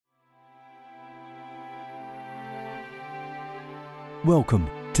Welcome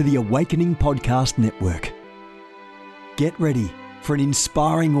to the Awakening Podcast Network. Get ready for an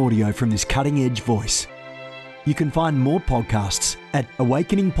inspiring audio from this cutting-edge voice. You can find more podcasts at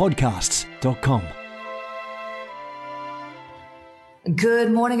awakeningpodcasts.com.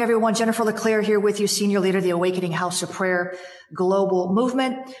 Good morning, everyone. Jennifer LeClaire here with you, Senior Leader of the Awakening House of Prayer Global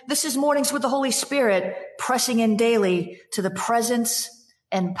Movement. This is Mornings with the Holy Spirit, pressing in daily to the presence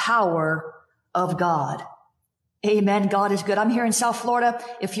and power of God. Amen. God is good. I'm here in South Florida.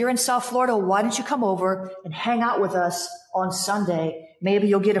 If you're in South Florida, why don't you come over and hang out with us on Sunday? Maybe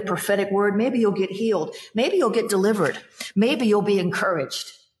you'll get a prophetic word. Maybe you'll get healed. Maybe you'll get delivered. Maybe you'll be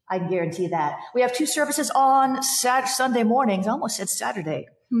encouraged. I can guarantee that. We have two services on Sunday mornings. I almost said Saturday.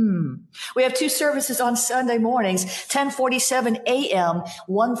 We have two services on Sunday mornings, 10:47 a.m.,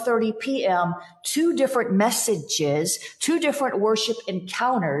 1:30 p.m., two different messages, two different worship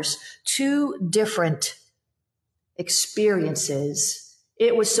encounters, two different experiences.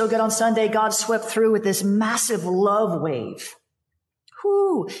 It was so good on Sunday. God swept through with this massive love wave.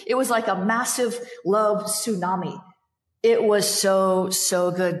 It was like a massive love tsunami. It was so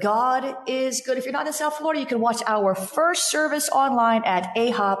good. God is good. If you're not in South Florida, you can watch our first service online at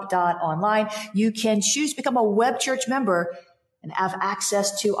ahop.online. You can choose to become a web church member and have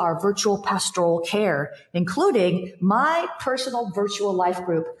access to our virtual pastoral care, including my personal virtual life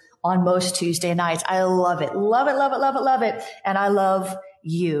group on most Tuesday nights. I love it. Love it, love it, love it, love it. And I love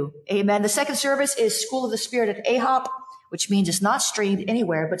you. Amen. The second service is School of the Spirit at AHOP, which means it's not streamed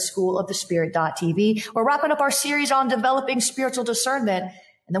anywhere but schoolofthespirit.tv. We're wrapping up our series on developing spiritual discernment,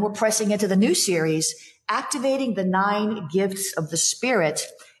 and then we're pressing into the new series, activating the 9 gifts of the Spirit.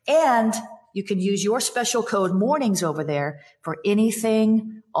 And you can use your special code mornings over there for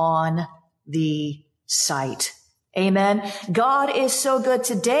anything on the site. Amen. God is so good.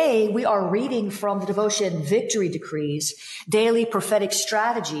 Today, we are reading from the devotion Victory Decrees, Daily Prophetic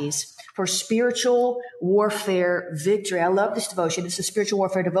Strategies for Spiritual Warfare Victory. I love this devotion. It's a spiritual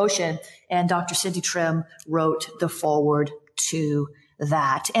warfare devotion, and Dr. Cindy Trim wrote the foreword to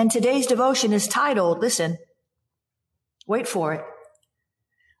that. And today's devotion is titled, listen, wait for it,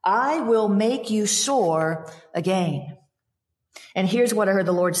 I will make you soar again. And here's what I heard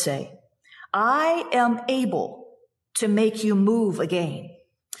the Lord say. I am able to make you move again.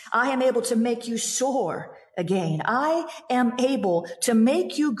 I am able to make you soar again. I am able to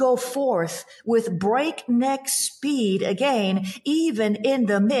make you go forth with breakneck speed again, even in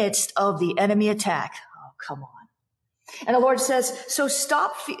the midst of the enemy attack. Oh, come on. And the Lord says, so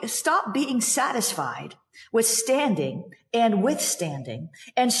stop being satisfied with standing and withstanding,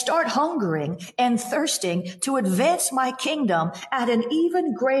 and start hungering and thirsting to advance my kingdom at an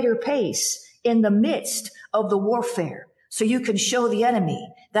even greater pace in the midst of the warfare, so you can show the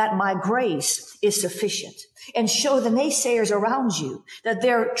enemy that my grace is sufficient, and show the naysayers around you that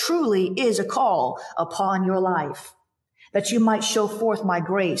there truly is a call upon your life, that you might show forth my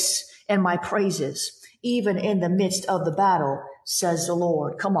grace and my praises, even in the midst of the battle, says the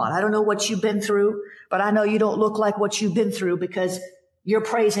Lord. Come on. I don't know what you've been through, but I know you don't look like what you've been through, because you're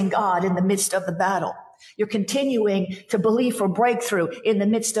praising God in the midst of the battle. You're continuing to believe for breakthrough in the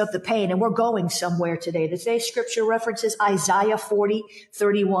midst of the pain. And we're going somewhere today. Today's scripture references Isaiah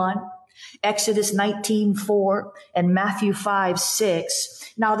 40:31, Exodus 19:4, and Matthew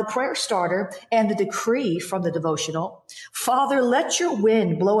 5:6. Now the prayer starter and the decree from the devotional. Father, let your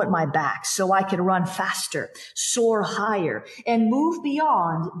wind blow at my back so I can run faster, soar higher, and move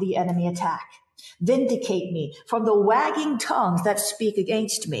beyond the enemy attack. Vindicate me from the wagging tongues that speak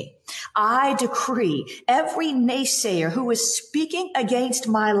against me. I decree every naysayer who is speaking against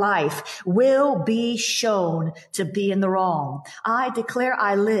my life will be shown to be in the wrong. I declare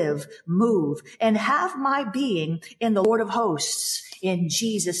I live, move, and have my being in the Lord of hosts. In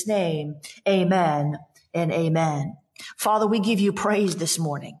Jesus' name, amen and amen. Father, we give you praise this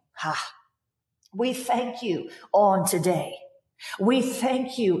morning. We thank you on today. We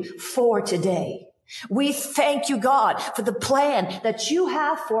thank you for today. We thank you, God, for the plan that you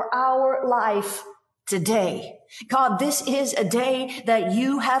have for our life today. God, this is a day that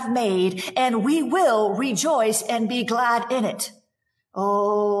you have made, and we will rejoice and be glad in it.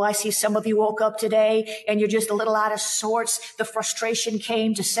 Oh, I see some of you woke up today and you're just a little out of sorts. The frustration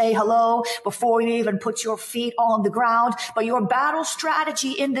came to say hello before you even put your feet on the ground. But your battle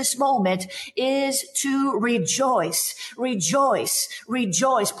strategy in this moment is to rejoice, rejoice,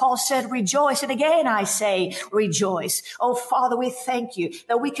 rejoice. Paul said rejoice. And again, I say rejoice. Oh, Father, we thank you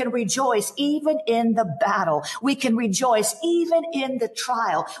that we can rejoice even in the battle. We can rejoice even in the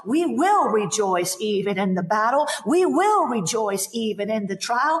trial. We will rejoice even in the battle. We will rejoice even even in the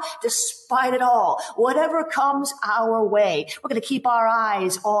trial, despite it all, whatever comes our way, we're going to keep our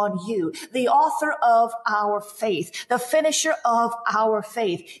eyes on you, the author of our faith, the finisher of our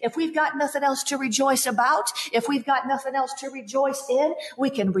faith. If we've got nothing else to rejoice about, if we've got nothing else to rejoice in, we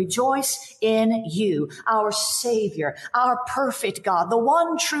can rejoice in you, our Savior, our perfect God, the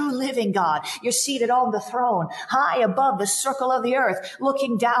one true living God. You're seated on the throne, high above the circle of the earth,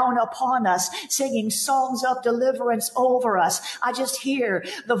 looking down upon us, singing songs of deliverance over us. I just hear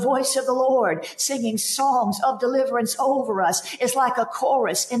the voice of the Lord singing songs of deliverance over us. It's like a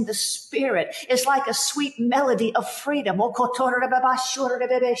chorus in the spirit. It's like a sweet melody of freedom.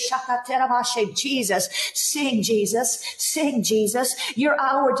 Jesus, sing Jesus, sing Jesus. You're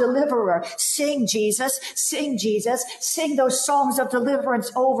our deliverer. Sing Jesus, sing Jesus. Sing those songs of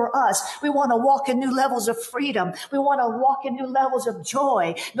deliverance over us. We want to walk in new levels of freedom. We want to walk in new levels of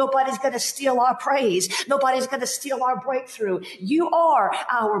joy. Nobody's going to steal our praise. Nobody's going to steal our breakthrough. You are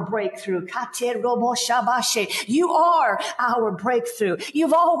our breakthrough. You are our breakthrough.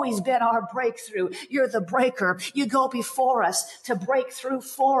 You've always been our breakthrough. You're the breaker. You go before us to break through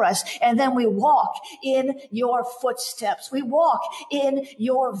for us. And then we walk in your footsteps. We walk in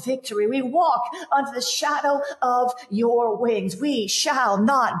your victory. We walk under the shadow of your wings. We shall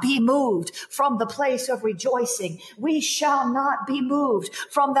not be moved from the place of rejoicing. We shall not be moved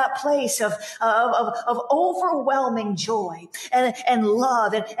from that place of overwhelming joy and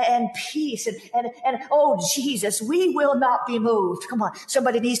love and peace and oh Jesus, we will not be moved. Come on,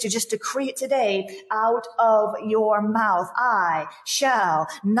 somebody needs to just decree it today out of your mouth. I shall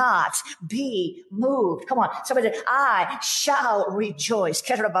not be moved. Come on, somebody, I shall rejoice.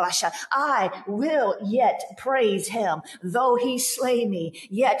 I will yet praise him. Though he slay me,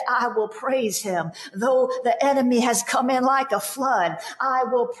 yet I will praise him. Though the enemy has come in like a flood, I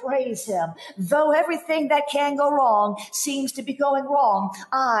will praise him. Though everything that can go wrong seems to be going wrong,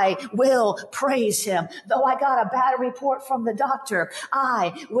 I will praise him. Though I got a bad report from the doctor,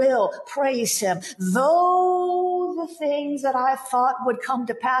 I will praise him. Though the things that I thought would come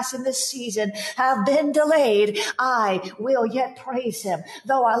to pass in this season have been delayed, I will yet praise him.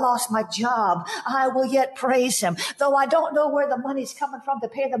 Though I lost my job, I will yet praise him. Though I don't know where the money's coming from to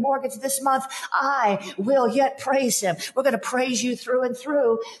pay the mortgage this month, I will yet praise him. We're going to praise you through and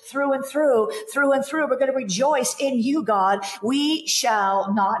through, through and through, through and through. We're going to rejoice in you, God. We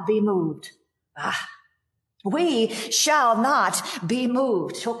shall not be moved. We shall not be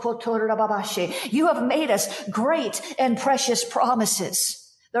moved. You have made us great and precious promises.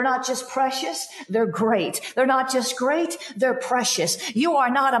 They're not just precious, they're great. They're not just great, they're precious. You are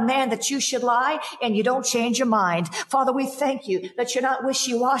not a man that you should lie, and you don't change your mind. Father, we thank you that you're not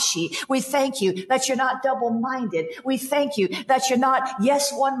wishy-washy. We thank you that you're not double-minded. We thank you that you're not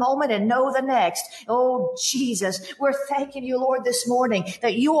yes one moment and no the next. Oh, Jesus, we're thanking you, Lord, this morning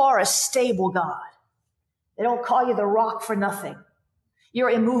that you are a stable God. They don't call you the rock for nothing. You're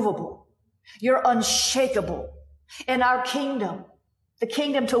immovable. You're unshakable. In our kingdom, the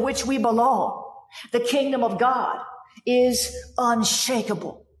kingdom to which we belong, the kingdom of God, is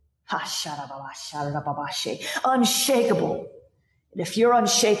unshakable. Unshakable. And if you're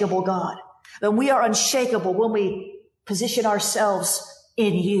unshakable, God, then we are unshakable when we position ourselves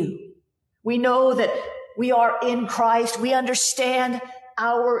in you. We know that we are in Christ. We understand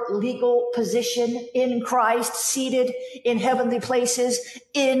our legal position in Christ, seated in heavenly places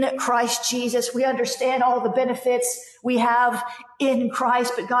in Christ Jesus. We understand all the benefits we have in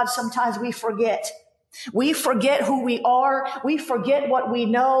Christ, but God, sometimes we forget. We forget who we are. We forget what we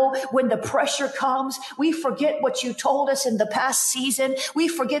know when the pressure comes. We forget what you told us in the past season. We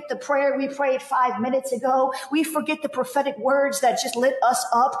forget the prayer we prayed 5 minutes ago. We forget the prophetic words that just lit us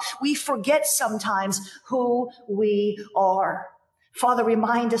up. We forget sometimes who we are. Father,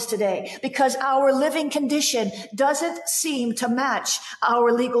 remind us today, because our living condition doesn't seem to match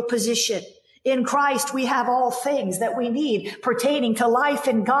our legal position. In Christ, we have all things that we need pertaining to life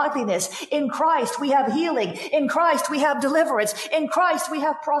and godliness. In Christ, we have healing. In Christ, we have deliverance. In Christ, we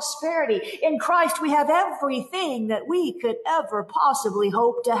have prosperity. In Christ, we have everything that we could ever possibly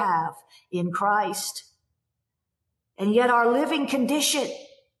hope to have in Christ. And yet our living condition,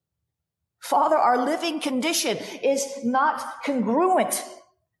 Father, our living condition is not congruent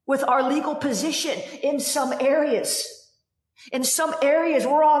with our legal position in some areas. In some areas,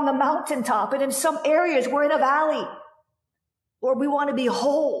 we're on the mountaintop, and in some areas, we're in a valley. Lord, we want to be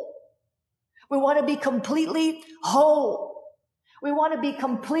whole. We want to be completely whole. We want to be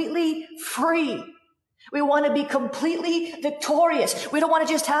completely free. We want to be completely victorious. We don't want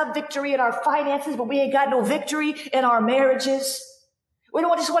to just have victory in our finances, but we ain't got no victory in our marriages. We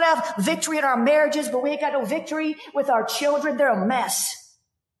don't just want to have victory in our marriages, but we ain't got no victory with our children. They're a mess.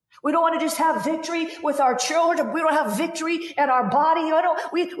 We don't want to just have victory with our children. We don't have victory in our body. We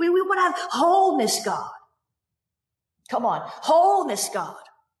want to have wholeness, God. Come on. Wholeness, God.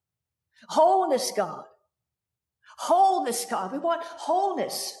 Wholeness, God. Wholeness, God. We want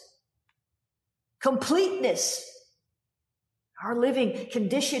wholeness. Completeness. Our living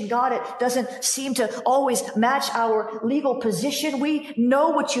condition, God, it doesn't seem to always match our legal position. We know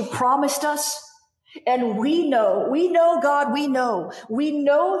what you've promised us. And we know, God, we know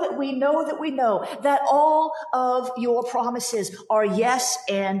that all of your promises are yes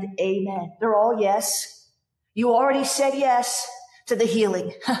and amen. They're all yes. You already said yes to the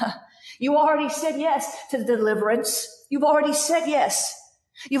healing. You already said yes to the deliverance. You've already said yes.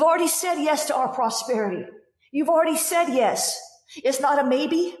 You've already said yes to our prosperity. You've already said yes. It's not a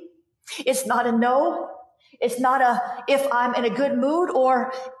maybe. It's not a no. It's not a if I'm in a good mood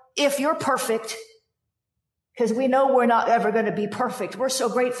or if you're perfect. Because we know we're not ever going to be perfect. We're so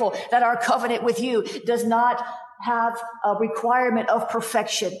grateful that our covenant with you does not have a requirement of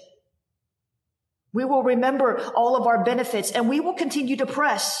perfection. We will remember all of our benefits and we will continue to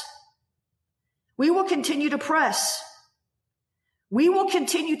press. We will continue to press. We will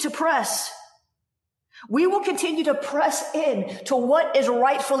continue to press. We will continue to press in to what is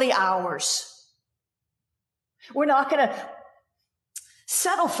rightfully ours. We're not going to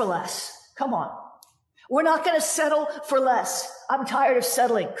settle for less. Come on. We're not going to settle for less. I'm tired of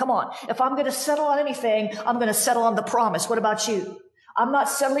settling. Come on. If I'm going to settle on anything, I'm going to settle on the promise. What about you? I'm not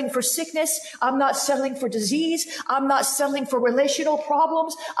settling for sickness. I'm not settling for disease. I'm not settling for relational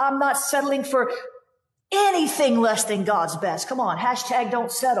problems. I'm not settling for anything less than God's best. Come on. Hashtag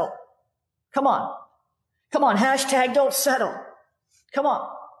don't settle. Come on. Come on. Hashtag don't settle. Come on.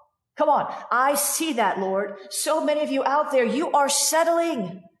 Come on. I see that, Lord. So many of you out there, you are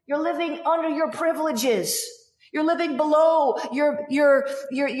settling. You're living under your privileges. You're living below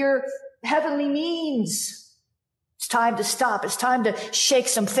your heavenly means. It's time to stop. It's time to shake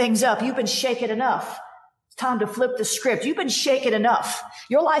some things up. You've been shaken enough. It's time to flip the script. You've been shaken enough.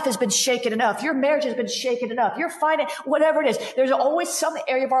 Your life has been shaken enough. Your marriage has been shaken enough. You're finding whatever it is. There's always some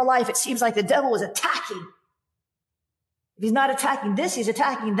area of our life it seems like the devil is attacking. If he's not attacking this, he's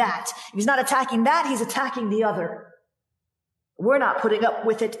attacking that. If he's not attacking that, he's attacking the other. We're not putting up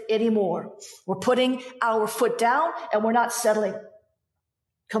with it anymore. We're putting our foot down and we're not settling.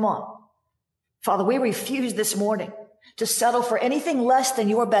 Come on. Father, we refuse this morning to settle for anything less than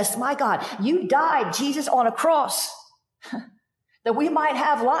your best. My God, you died, Jesus, on a cross that we might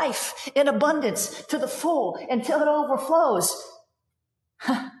have life in abundance to the full until it overflows.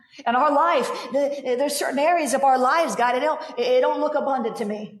 And our life, there's certain areas of our lives, God, it don't look abundant to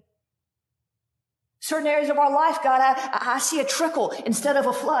me. Certain areas of our life, God, I see a trickle instead of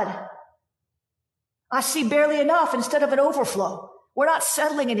a flood. I see barely enough instead of an overflow. We're not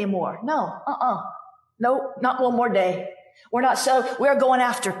settling anymore. No, No, not one more day. We're not so, we're going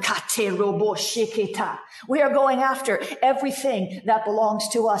after kate robo shikita. We are going after everything that belongs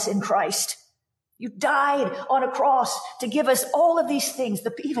to us in Christ. You died on a cross to give us all of these things.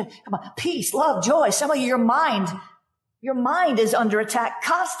 Peace, love, joy. Some of you, your mind is under attack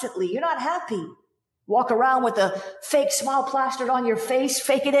constantly. You're not happy. Walk around with a fake smile plastered on your face,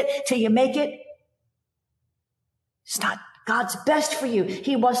 faking it till you make it. It's not God's best for you.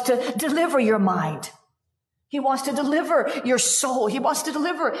 He wants to deliver your mind. He wants to deliver your soul. He wants to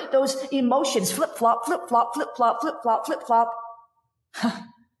deliver those emotions. Flip-flop, flip-flop, flip-flop, flip-flop, flip-flop.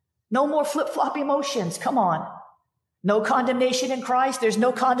 No more flip-flop emotions. Come on. No condemnation in Christ. There's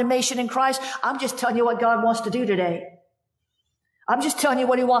no condemnation in Christ. I'm just telling you what God wants to do today. I'm just telling you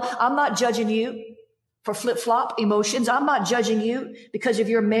what he wants. I'm not judging you for flip-flop emotions. I'm not judging you because of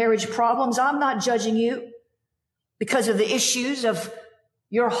your marriage problems. I'm not judging you because of the issues of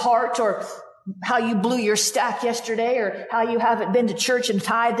your heart or how you blew your stack yesterday or how you haven't been to church and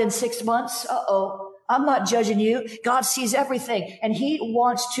tithed in 6 months. I'm not judging you. God sees everything and he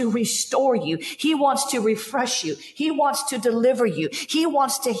wants to restore you. He wants to refresh you. He wants to deliver you. He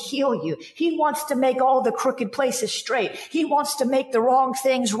wants to heal you. He wants to make all the crooked places straight. He wants to make the wrong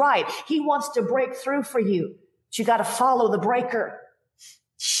things right. He wants to break through for you. But you got to follow the breaker.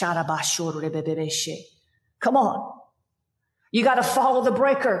 Come on. You got to follow the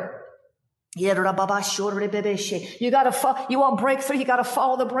breaker. You got to you want breakthrough, you got to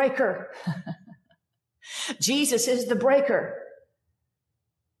follow the breaker. Jesus is the breaker.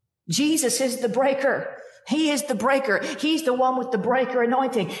 Jesus is the breaker. He is the breaker. He's the one with the breaker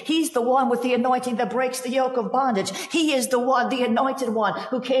anointing. He's the one with the anointing that breaks the yoke of bondage. He is the one, the anointed one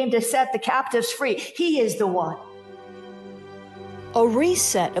who came to set the captives free. He is the one. A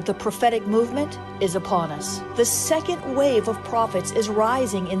reset of the prophetic movement is upon us. The second wave of prophets is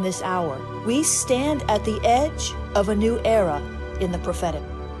rising in this hour. We stand at the edge of a new era in the prophetic.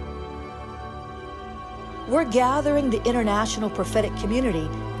 We're gathering the international prophetic community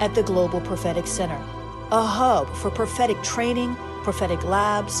at the Global Prophetic Center, a hub for prophetic training, prophetic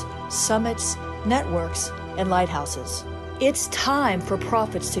labs, summits, networks, and lighthouses. It's time for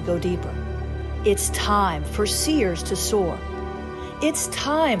prophets to go deeper. It's time for seers to soar. It's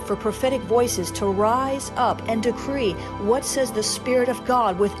time for prophetic voices to rise up and decree what says the Spirit of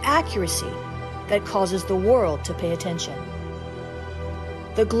God with accuracy that causes the world to pay attention.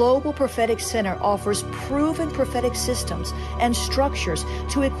 The Global Prophetic Center offers proven prophetic systems and structures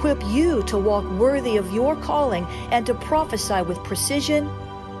to equip you to walk worthy of your calling and to prophesy with precision,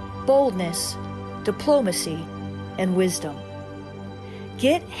 boldness, diplomacy, and wisdom.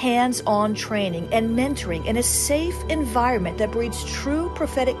 Get hands-on training and mentoring in a safe environment that breeds true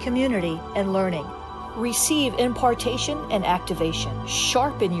prophetic community and learning. Receive impartation and activation.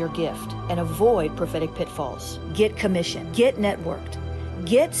 Sharpen your gift and avoid prophetic pitfalls. Get commissioned. Get networked.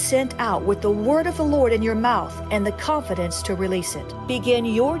 Get sent out with the word of the Lord in your mouth and the confidence to release it. Begin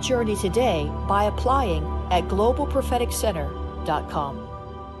your journey today by applying at globalpropheticcenter.com.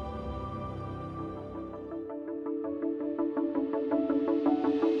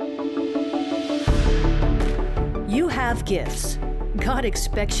 You have gifts. God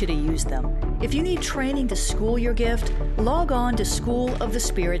expects you to use them. If you need training to school your gift, log on to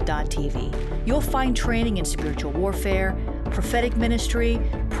schoolofthespirit.tv. You'll find training in spiritual warfare, prophetic ministry,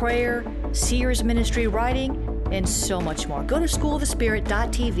 prayer, seers ministry, writing, and so much more. Go to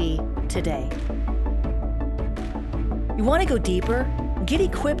schoolofthespirit.tv today. You want to go deeper? Get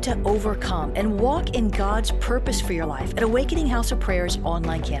equipped to overcome and walk in God's purpose for your life at Awakening House of Prayer's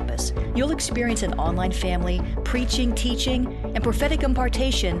online campus. You'll experience an online family, preaching, teaching, and prophetic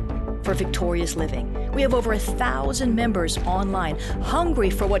impartation for victorious living. We have over 1,000 members online, hungry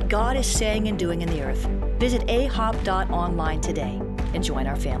for what God is saying and doing in the earth. Visit ahop.online today and join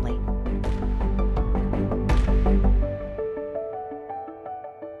our family.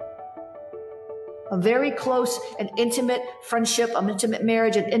 A very close and intimate friendship, an intimate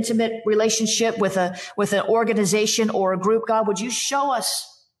marriage, an intimate relationship with an organization or a group. God, would you show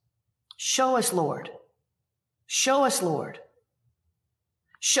us? Show us, Lord. Show us, Lord.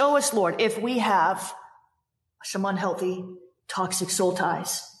 Show us, Lord, if we have some unhealthy, toxic soul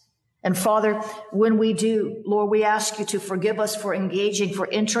ties. And Father, when we do, Lord, we ask you to forgive us for engaging, for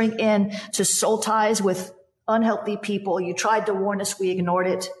entering in to soul ties with unhealthy people. You tried to warn us. We ignored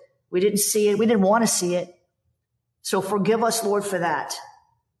it. We didn't see it. We didn't want to see it. So forgive us, Lord, for that.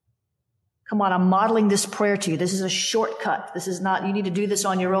 Come on, I'm modeling this prayer to you. This is a shortcut. This is not, you need to do this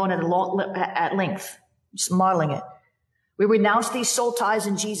on your own at length. Just modeling it. We renounce these soul ties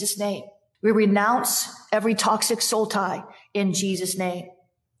in Jesus' name. We renounce every toxic soul tie in Jesus' name.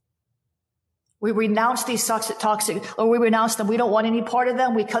 We renounce these toxic, or we renounce them. We don't want any part of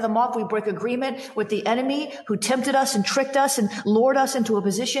them. We cut them off. We break agreement with the enemy who tempted us and tricked us and lured us into a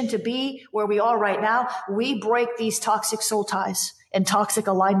position to be where we are right now. We break these toxic soul ties and toxic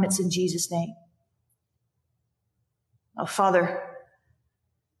alignments in Jesus' name. Oh, Father,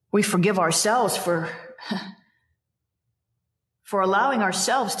 we forgive ourselves for allowing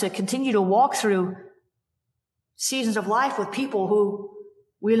ourselves to continue to walk through seasons of life with people who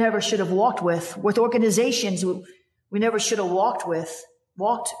we never should have walked with organizations we never should have walked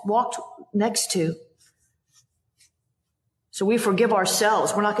next to. So we forgive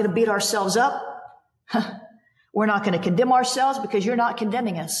ourselves. We're not going to beat ourselves up. We're not going to condemn ourselves because you're not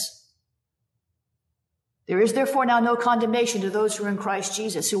condemning us. There is therefore now no condemnation to those who are in Christ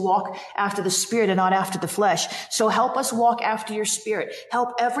Jesus, who walk after the Spirit and not after the flesh. So help us walk after your Spirit.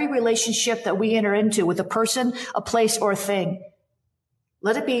 Help every relationship that we enter into with a person, a place, or a thing.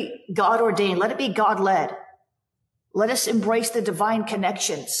 Let it be God ordained. Let it be God led. Let us embrace the divine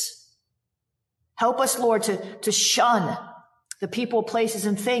connections. Help us, Lord, to shun the people, places,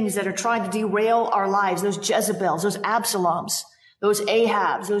 and things that are trying to derail our lives. Those Jezebels, those Absaloms, those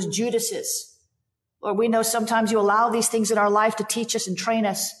Ahabs, those Judases. Lord, we know sometimes you allow these things in our life to teach us and train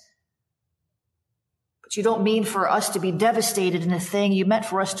us. But you don't mean for us to be devastated in a thing. You meant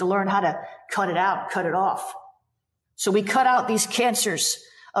for us to learn how to cut it out, cut it off. So we cut out these cancers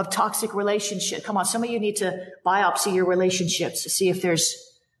of toxic relationship. Come on, some of you need to biopsy your relationships to see if there's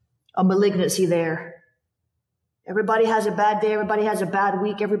a malignancy there. Everybody has a bad day. Everybody has a bad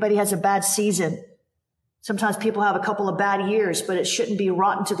week. Everybody has a bad season. Sometimes people have a couple of bad years, but it shouldn't be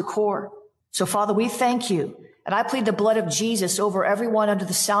rotten to the core. So Father, we thank you. And I plead the blood of Jesus over everyone under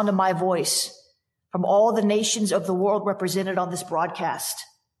the sound of my voice. from all the nations of the world represented on this broadcast.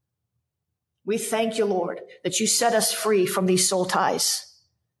 We thank you, Lord, that you set us free from these soul ties.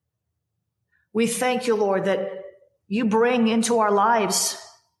 We thank you, Lord, that you bring into our lives,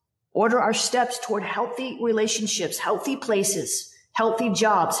 order our steps toward healthy relationships, healthy places, healthy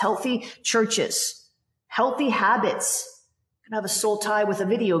jobs, healthy churches, healthy habits. You can have a soul tie with a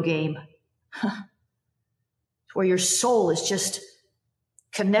video game where your soul is just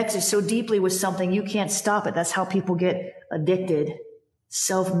connected so deeply with something you can't stop it. That's how people get addicted,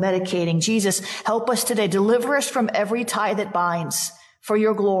 self-medicating. Jesus, help us today. Deliver us from every tie that binds for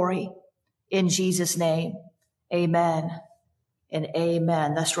your glory. In Jesus' name, amen and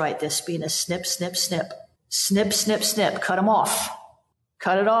amen. That's right. Despina, snip, snip, snip, snip, snip, snip. Cut them off.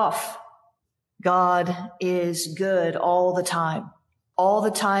 Cut it off. God is good all the time. All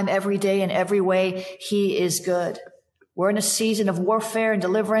the time, every day, in every way, he is good. We're in a season of warfare and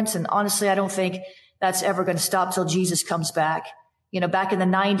deliverance, and honestly, I don't think that's ever going to stop till Jesus comes back. You know, back in the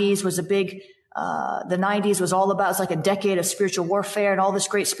 90s was a big, the 90s was all about, it's like a decade of spiritual warfare, and all this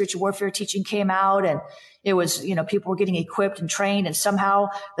great spiritual warfare teaching came out, and it was, you know, people were getting equipped and trained, and somehow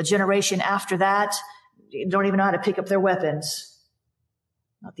the generation after that don't even know how to pick up their weapons.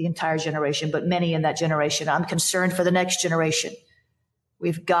 Not the entire generation, but many in that generation. I'm concerned for the next generation.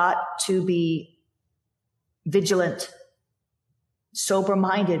 We've got to be vigilant,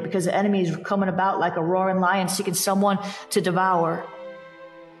 sober-minded, because the enemy is coming about like a roaring lion seeking someone to devour.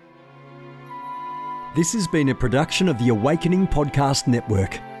 This has been a production of the Awakening Podcast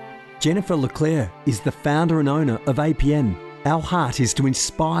Network. Jennifer LeClaire is the founder and owner of APN. Our heart is to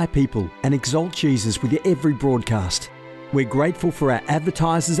inspire people and exalt Jesus with every broadcast. We're grateful for our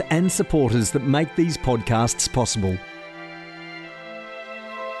advertisers and supporters that make these podcasts possible.